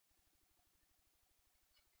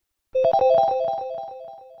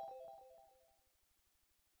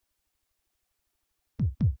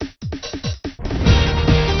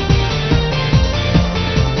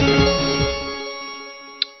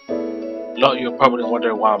you're probably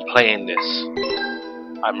wondering why I'm playing this.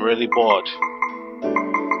 I'm really bored.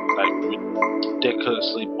 Like,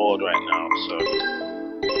 ridiculously bored right now, so...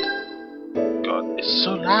 God, it's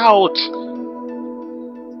so loud!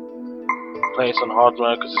 Playing on hard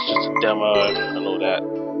mode because it's just a demo and all that.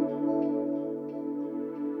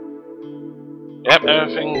 Yep,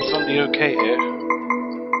 everything's on the okay here.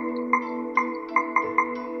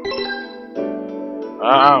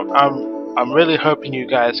 I'm really hoping you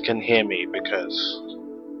guys can hear me because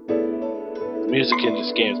the music in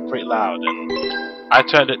this game is pretty loud and I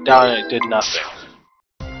turned it down and it did nothing.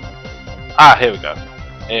 Ah, here we go.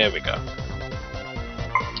 Here we go.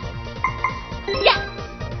 Yeah.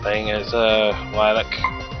 Playing as Lilac.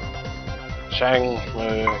 Shang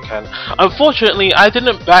can. Unfortunately, I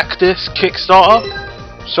didn't back this Kickstarter,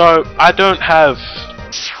 so I don't have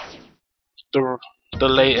the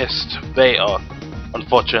latest beta.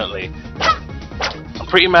 Unfortunately, I'm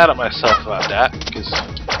pretty mad at myself about that because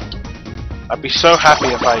I'd be so happy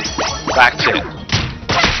if I backed it.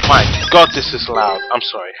 My God, this is loud. I'm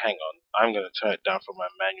sorry. Hang on. I'm gonna turn it down from my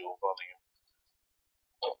manual volume.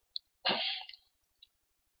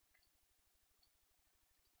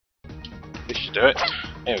 We should do it.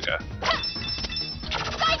 Here we go.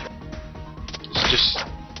 It's just...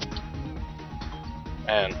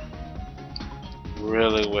 Man.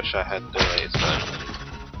 Really wish I had delays there.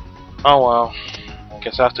 Oh well. I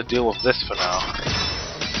guess I have to deal with this for now.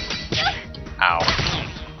 Ow.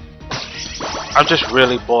 I'm just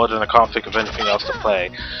really bored and I can't think of anything else to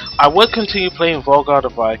play. I would continue playing Kalgor the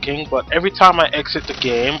Viking, but every time I exit the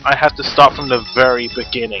game, I have to start from the very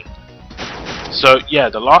beginning. So yeah,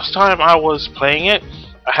 the last time I was playing it,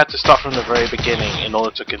 I had to start from the very beginning in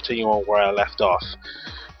order to continue on where I left off.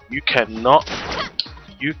 You cannot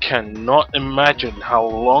imagine how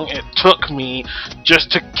long it took me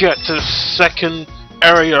just to get to the second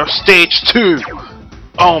area of stage 2.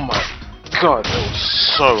 Oh my God, it was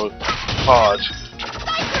so hard.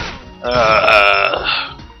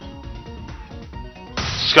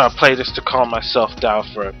 Just gotta play this to calm myself down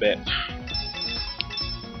for a bit.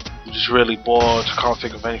 I'm just really bored, can't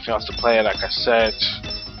think of anything else to play, like I said.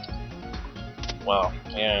 Well,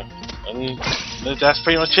 yeah, and that's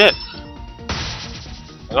pretty much it.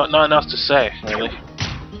 I got nothing else to say, really.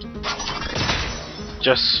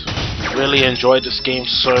 Just really enjoyed this game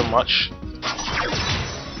so much.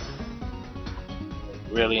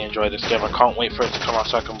 Really enjoyed this game. I can't wait for it to come out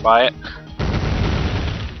so I can buy it.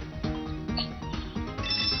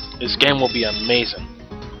 This game will be amazing.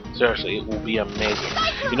 Seriously, it will be amazing.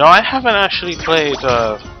 You know, I haven't actually played.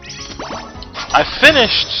 I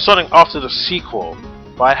finished Sonic after the sequel,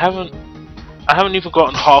 but I haven't even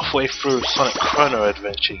gotten halfway through Sonic Chrono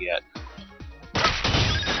Adventure yet.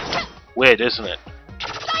 Weird, isn't it?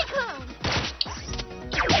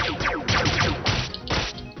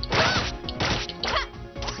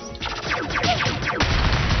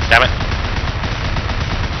 Damn it.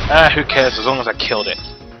 Who cares as long as I killed it.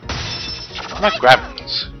 I'm not grabbing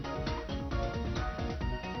these.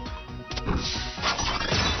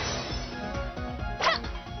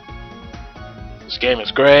 This game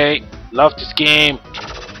is great. Love this game.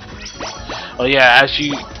 Oh yeah, as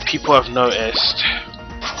you people have noticed,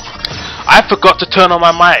 I forgot to turn on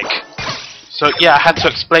my mic. So yeah, I had to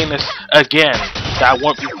explain this again, that I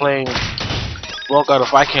won't be playing Kalgor the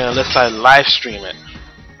Viking unless I live stream it.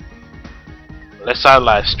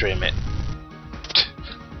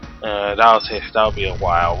 That'll be a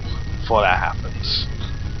while before that happens.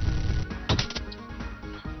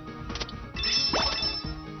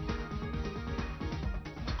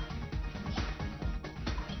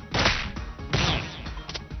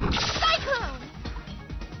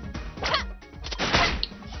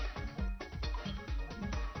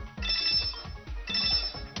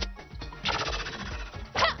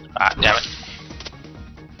 Ah, damn it.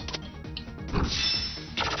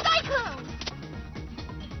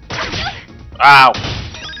 Ow!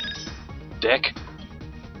 Dick.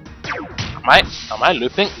 Am I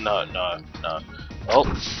looping? No. Oh.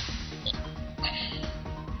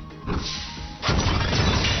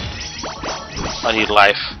 I need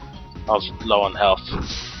life. I was low on health.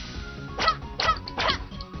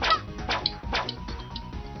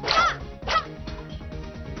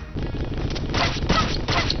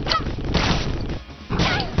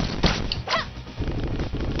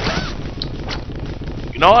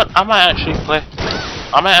 You know what? I might actually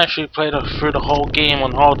play through the whole game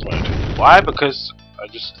on hard mode. Why? Because I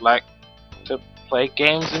just like to play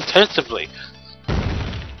games intensively. I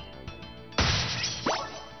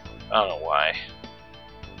don't know why.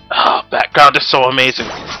 Ah, background is so amazing.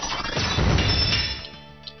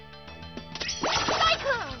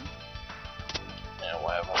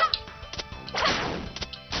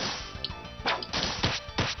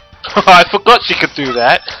 I forgot she could do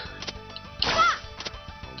that.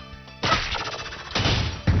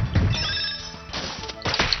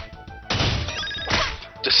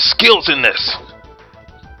 The skills in this.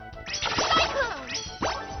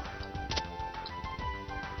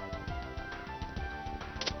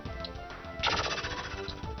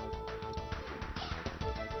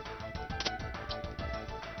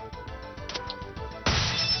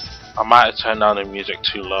 I might have turned down the music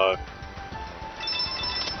too low.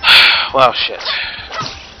 Well, shit.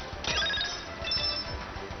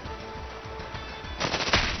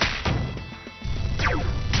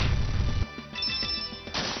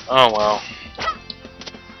 Oh well.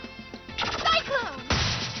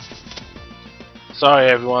 Sorry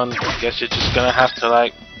everyone, guess you're just gonna have to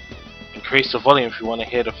like increase the volume if you want to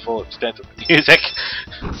hear the full extent of the music.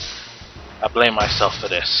 I blame myself for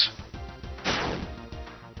this.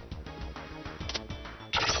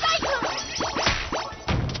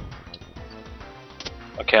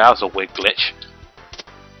 Okay, that was a weird glitch.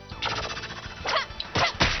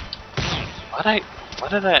 Why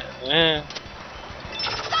did I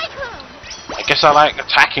I guess I like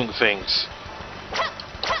attacking things.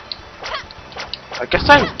 I guess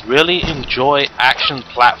I really enjoy action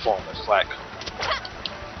platformers, like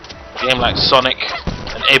a game like Sonic,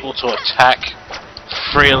 and able to attack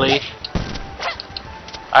freely.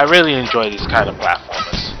 I really enjoy these kind of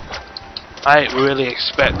platformers. I really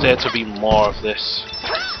expect there to be more of this.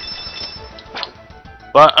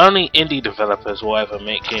 But only indie developers will ever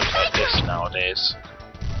make games like this nowadays.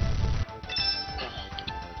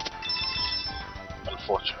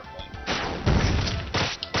 Unfortunately.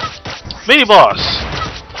 Mini boss!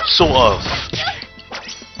 Sort of.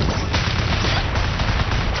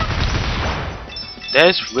 There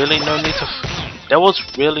was really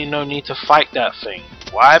no need to fight that thing.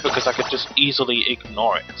 Why? Because I could just easily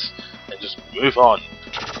ignore it and just move on.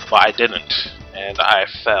 But I didn't, and I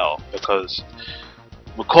fell because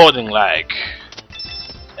recording lag,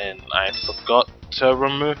 and I forgot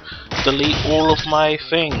to delete all of my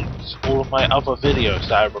things, all of my other videos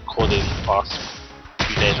that I recorded in the past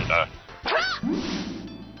few days ago.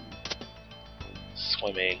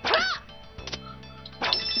 Swimming.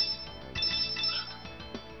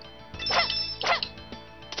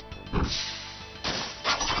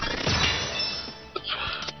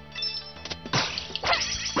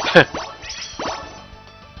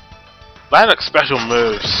 Like special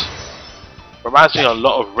moves reminds me a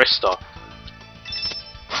lot of Rista.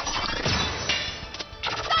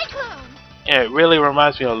 Yeah, it really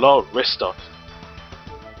reminds me a lot of Rista.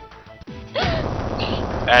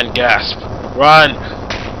 And gasp. Run!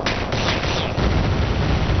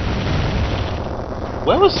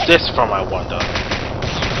 Where was this from, I wonder?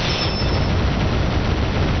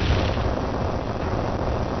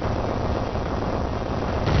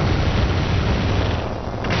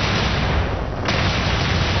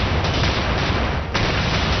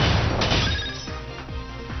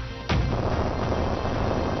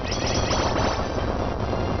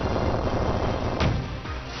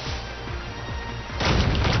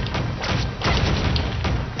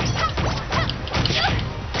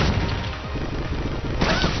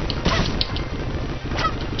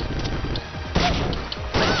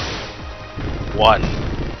 One.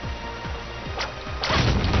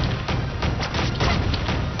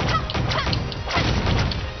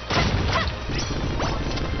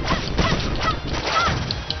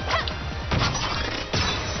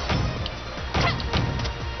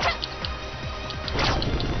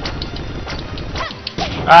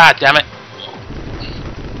 Ah, damn it.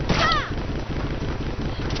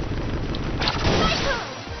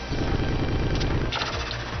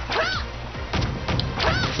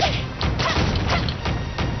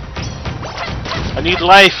 I need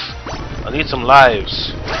life. I need some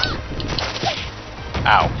lives.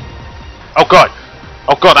 Ow. Oh god.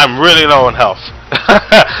 Oh god, I'm really low on health.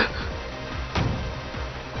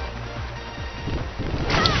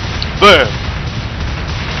 Boom.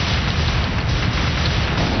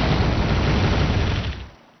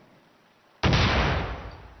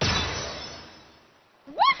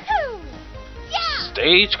 Woohoo! Yeah!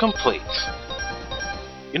 Stage complete.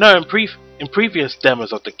 You know, in previous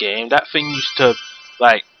demos of the game, that thing used to,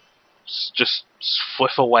 like, just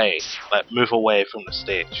swift away, like move away from the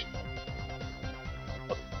stage.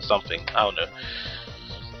 Or something, I don't know.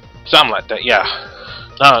 Something like that, yeah.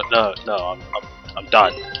 No, I'm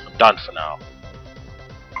done. I'm done for now.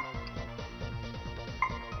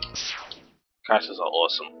 Crashes are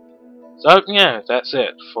awesome. So yeah, that's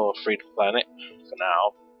it for Freedom Planet for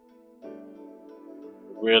now.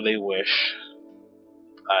 Really wish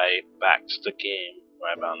I backed the game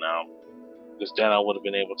right about now. because then I would have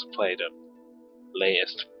been able to play the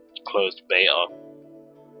latest closed beta.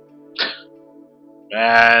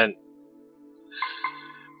 Man,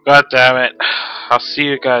 god damn it! I'll see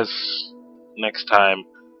you guys next time.